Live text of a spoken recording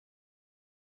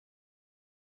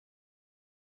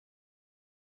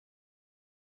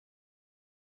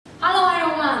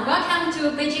to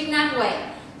Beijing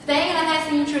Nubway. Today let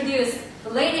us introduce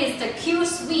the latest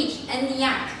Q-Switched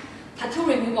Nd-Yag tattoo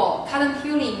removal cotton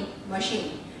peeling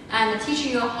machine and teach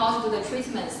you how to do the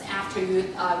treatments after you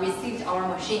received our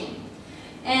machine.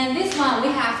 And this one we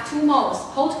have two modes,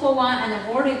 portable one and a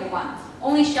vertical one.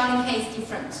 Only shelling case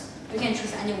different. You can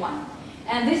choose any one.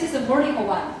 And this is a vertical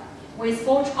one with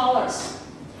 4 colors.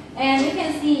 And you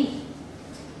can see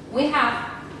we have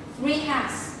 3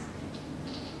 heads.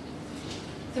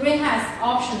 3 heads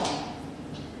optional.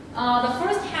 The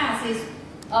first head is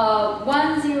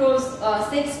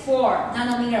 1064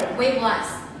 nanometer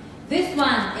wavelength. This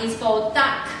one is for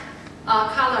dark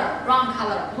color, brown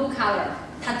color, blue color,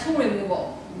 tattoo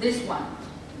removal. This one.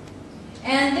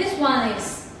 And this one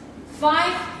is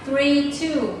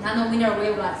 532 nanometer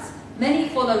wavelength, mainly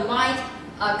for the white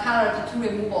color tattoo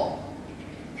removal.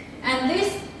 And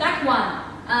this dark one,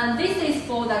 this is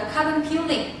for the cotton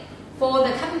peeling. For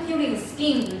the cotton peeling,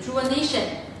 skin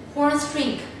rejuvenation, pore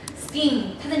shrink,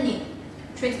 skin tightening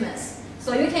treatments.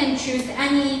 So you can choose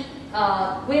any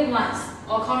wavelengths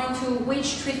according to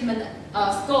which treatment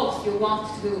scopes you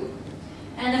want to do.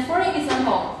 And for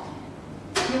example,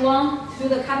 you want to do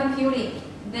the cotton peeling,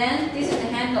 then this is the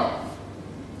handle.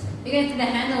 You can see the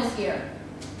handles here.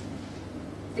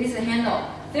 This is the handle.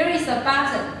 There is a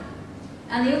button,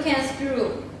 and you can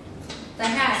screw the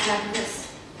head like this.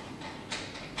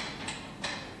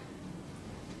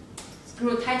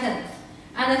 Screw tighten.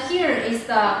 And here is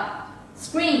the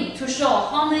screen to show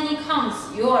how many counts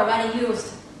you already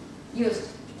used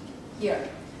here.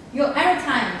 You every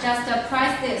time just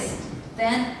press this,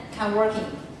 then can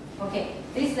working. Okay,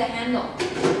 this is the handle.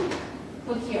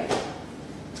 Put here.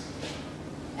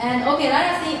 And okay, let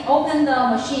us see, open the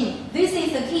machine. This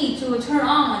is the key to turn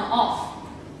on and off.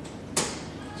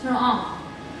 Turn on.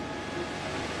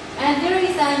 And there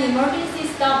is an emergency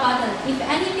stop button. If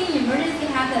anything emergency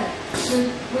happens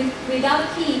without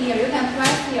key here, you can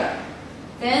press here.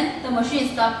 Then the machine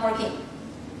stops working.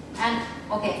 And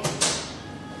okay.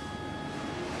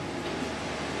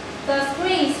 The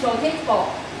screen is rotatable.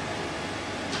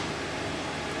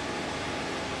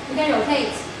 You can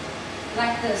rotate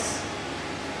like this.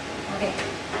 Okay.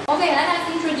 Okay, let us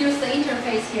introduce the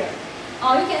interface here.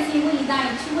 You can see we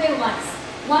designed 2 wavelengths,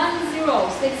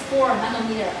 1064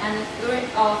 nanometer and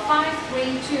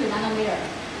 532 nanometer.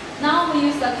 Now we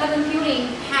use the cotton peeling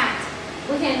pad.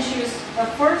 We can choose the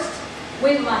first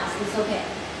wavelength, it's okay.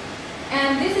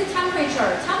 And this is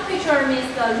temperature. Temperature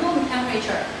means the room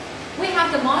temperature. We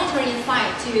have the monitor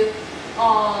inside to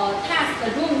test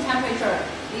the room temperature.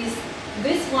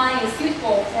 This one is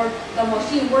suitable for the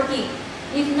machine working.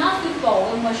 If not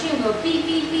suitable, the machine will beep,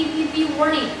 beep, beep, beep, beep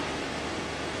warning.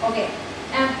 Okay.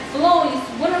 And flow is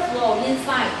water flow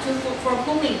inside for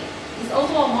cooling. It's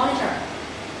also a monitor.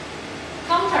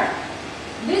 Counter.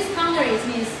 This counter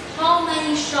means how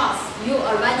many shots you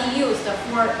already used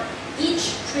for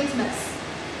each treatment.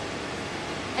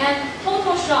 And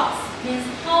total shots means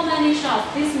how many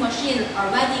shots this machine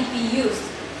already be used.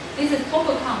 This is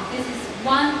total count. This is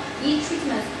each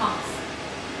treatment counts.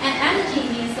 And energy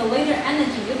means the later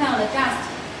energy you can adjust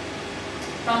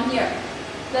from here.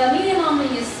 The minimum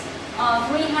is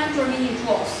 300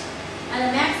 millijoules, and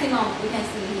the maximum you can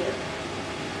see here.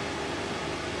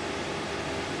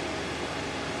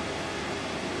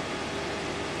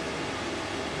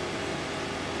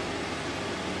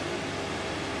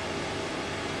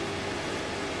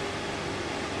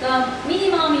 The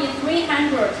minimum is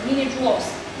 300 millijoules,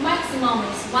 maximum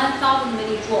is 1000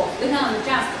 millijoules. You can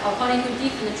adjust according to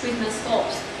different treatment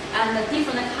scopes and the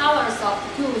different colors of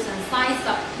tools and size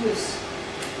of tools.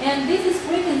 And this is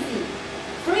frequency.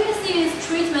 Frequency is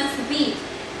treatment speed.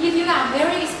 If you are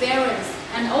very experienced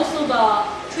and also the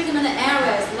treatment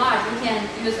area is large, you can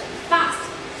use fast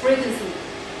frequency.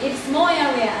 If small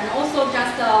area and also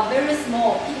just very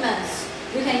small pigments,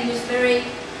 you can use very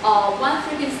 1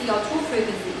 frequency or 2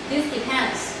 frequency. This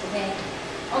depends. Okay.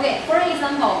 Okay. For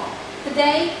example,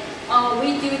 today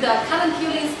we do the cotton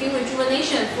peeling skin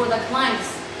rejuvenation for the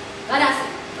clients. Let us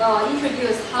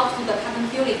introduce how to do the cotton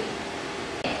peeling.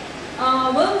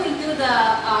 When we do the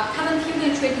cotton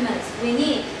peeling treatments, we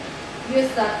need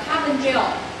use the cotton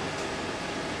gel.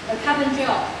 The cotton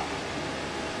gel,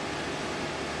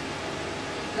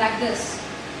 like this,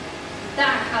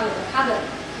 dark color, the cotton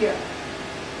here.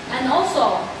 And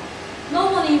also,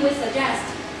 normally we suggest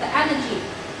the energy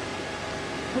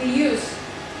we use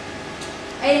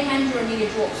 800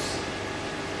 millijoules.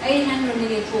 800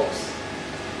 millijoules.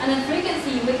 And the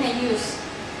frequency we can use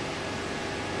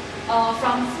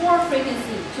from 4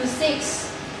 frequency to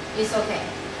 6 is okay.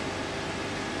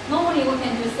 Normally we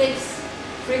can do 6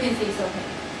 frequencies, okay.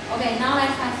 Okay, now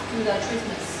let's do the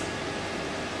treatments.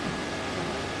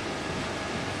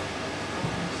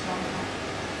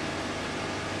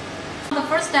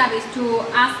 step is to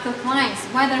ask the clients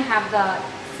whether have the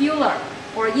filler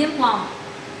or implant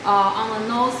on the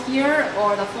nose here,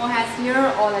 or the forehead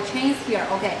here, or the chins here.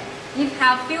 Okay, if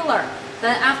have filler,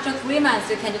 then after 3 months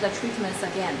you can do the treatments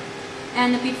again.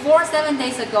 And before 7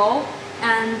 days ago,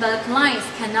 and the clients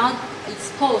cannot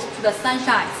expose to the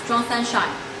sunshine, strong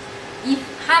sunshine. If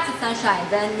have the sunshine,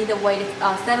 then need to wait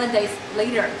 7 days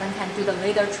later, then can do the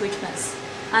later treatments.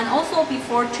 And also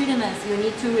before treatments, you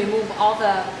need to remove all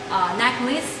the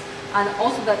necklace and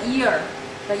also the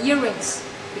earrings,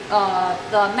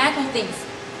 the metal things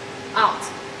out.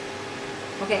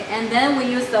 Okay, and then we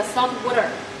use the salt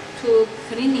water to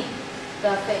cleaning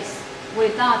the face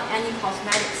without any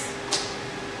cosmetics.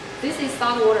 This is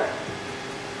salt water.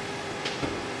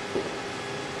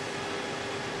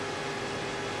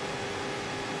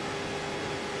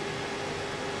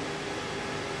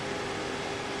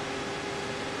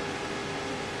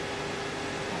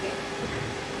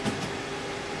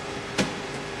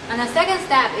 And the second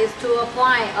step is to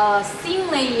apply a thin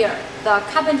layer, the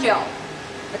carbon gel.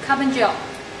 The carbon gel.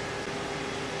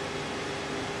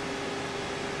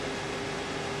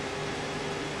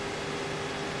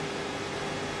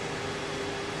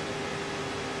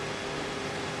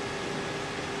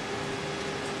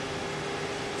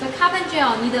 The carbon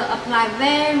gel need to apply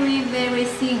very, very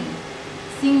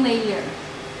thin layer,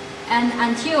 and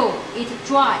until it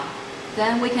dry,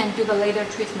 then we can do the later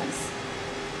treatments.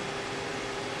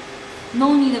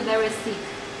 No need very thick.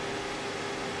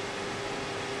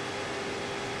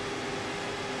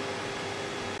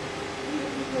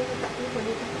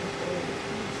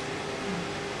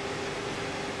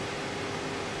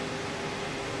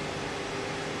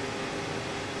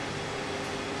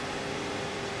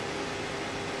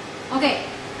 Okay,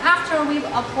 after we've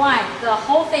applied the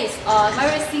whole face a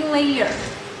very thin layer,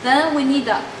 then we need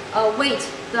to wait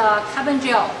the carbon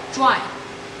gel dry,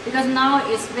 because now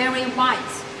it's very white.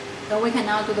 So we can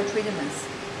now do the treatments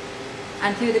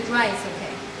until the dry is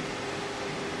okay.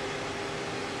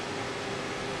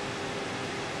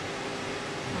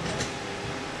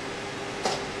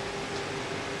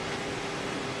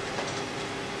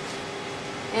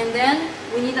 And then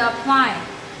we need to apply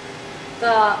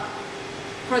the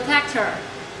protector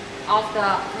of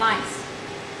the lines.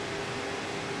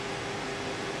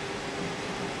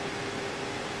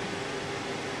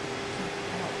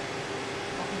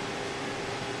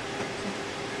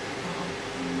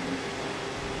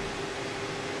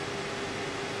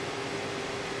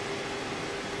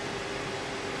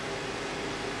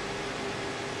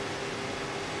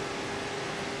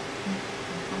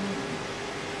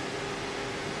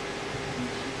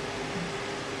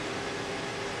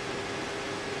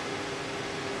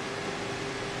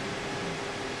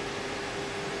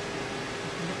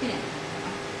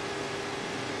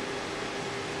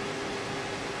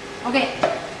 Okay,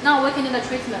 now we can do the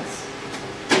treatments.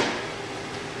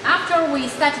 After we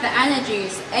set the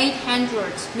energies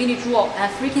 800 millijoule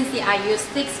and frequency, I use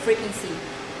 6 frequency.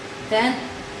 Then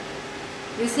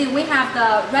you see we have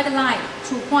the red line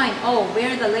 2.0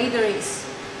 where the laser is,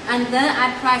 and then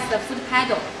I press the foot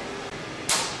pedal.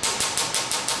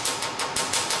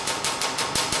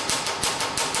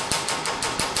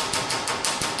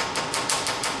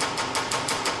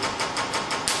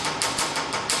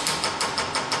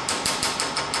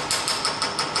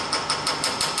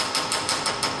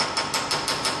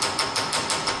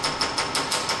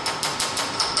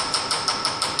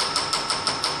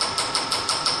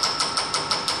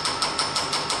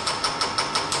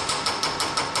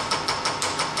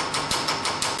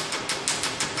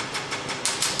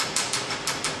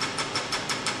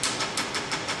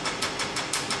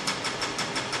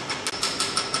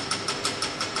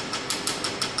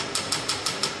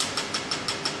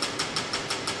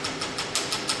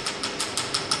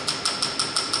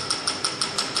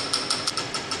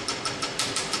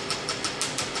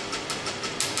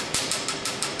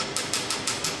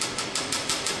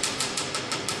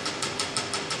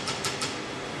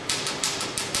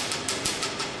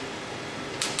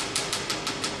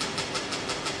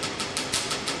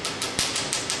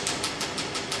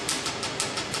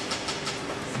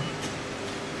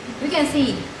 You can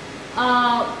see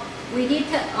we did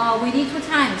 2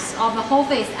 times of the whole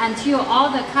face until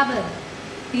all the carbon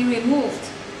be removed.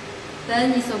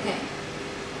 Then it's okay.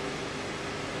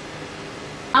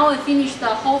 I will finish the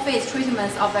whole face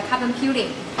treatments of the carbon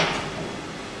peeling.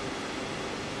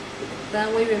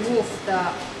 Then we remove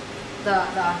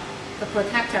the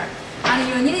protector, and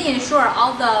you need to ensure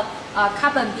all the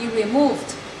carbon be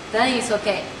removed. Then it's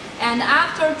okay. And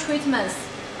after treatments,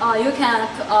 you can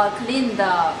clean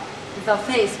the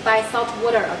face by salt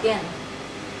water again.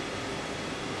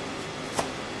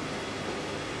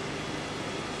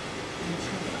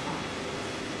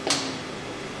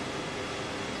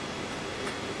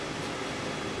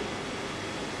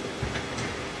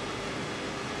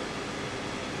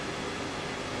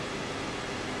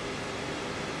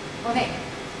 Okay.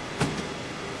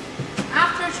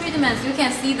 After treatments, you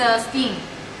can see the skin.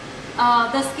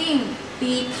 The skin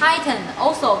be tightened,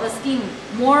 also the skin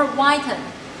more whitened.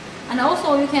 And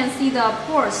also you can see the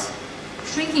pores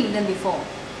shrinking than before.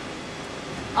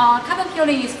 Carbon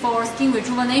peeling is for skin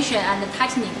rejuvenation and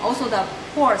tightening, also the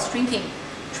pores shrinking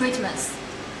treatments.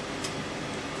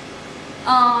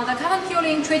 The carbon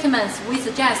peeling treatments, we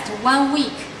suggest 1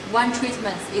 week, 1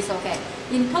 treatment is okay.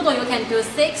 In total, you can do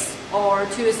 6 or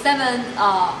to 7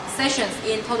 sessions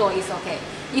in total is okay.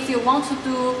 If you want to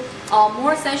do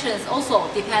more sessions,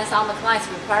 also depends on the client's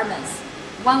requirements.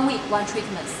 1 week, 1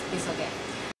 treatment is okay.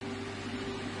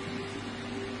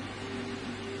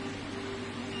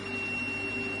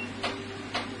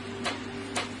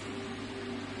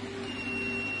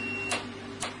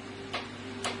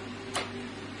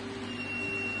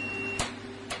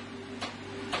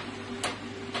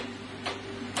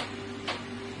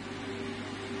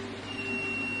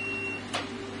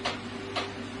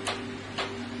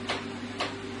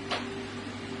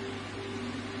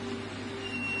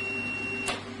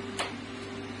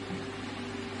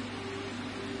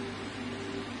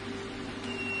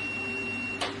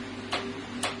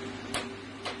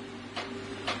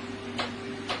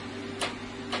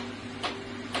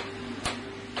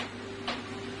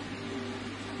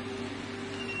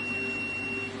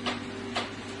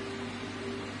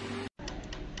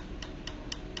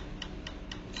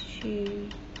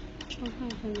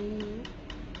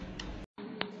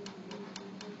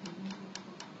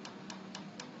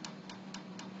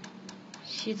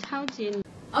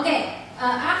 Okay,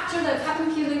 after the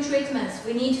carbon peeling treatments,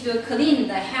 we need to clean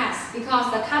the heads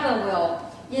because the carbon will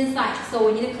inside, so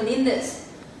we need to clean this.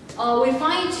 We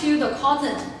fine tune the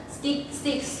cotton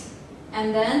sticks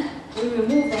and then we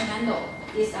remove the handle,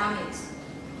 disarm it.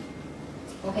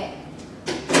 Okay.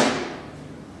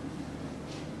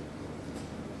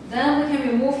 Then we can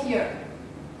remove here.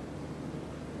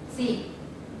 See,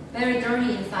 very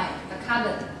dirty inside. The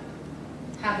carbon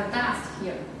have the dust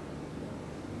here.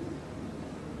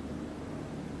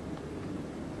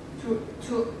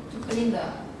 To clean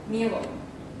the mirror.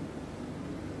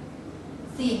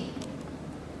 See.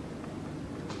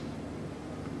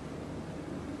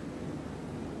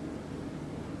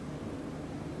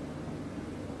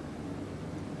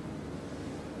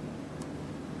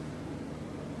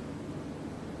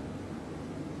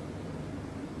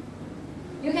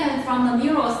 You can from the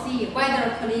mirror see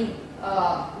whether clean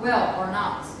well or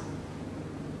not.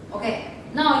 Okay,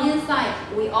 now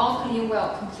inside we all clean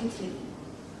well completely.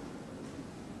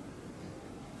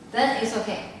 Then it's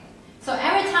okay. So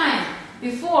every time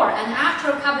before and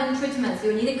after carbon treatments,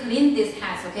 you need to clean these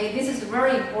heads. Okay, this is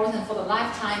very important for the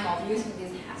lifetime of using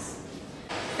these heads.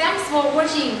 Thanks for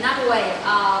watching Nubway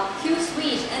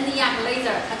Q-Switched Nd-Yag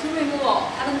laser tattoo removal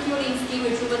carbon peeling skin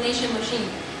rejuvenation machine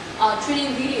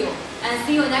training video, and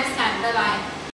see you next time. Bye bye.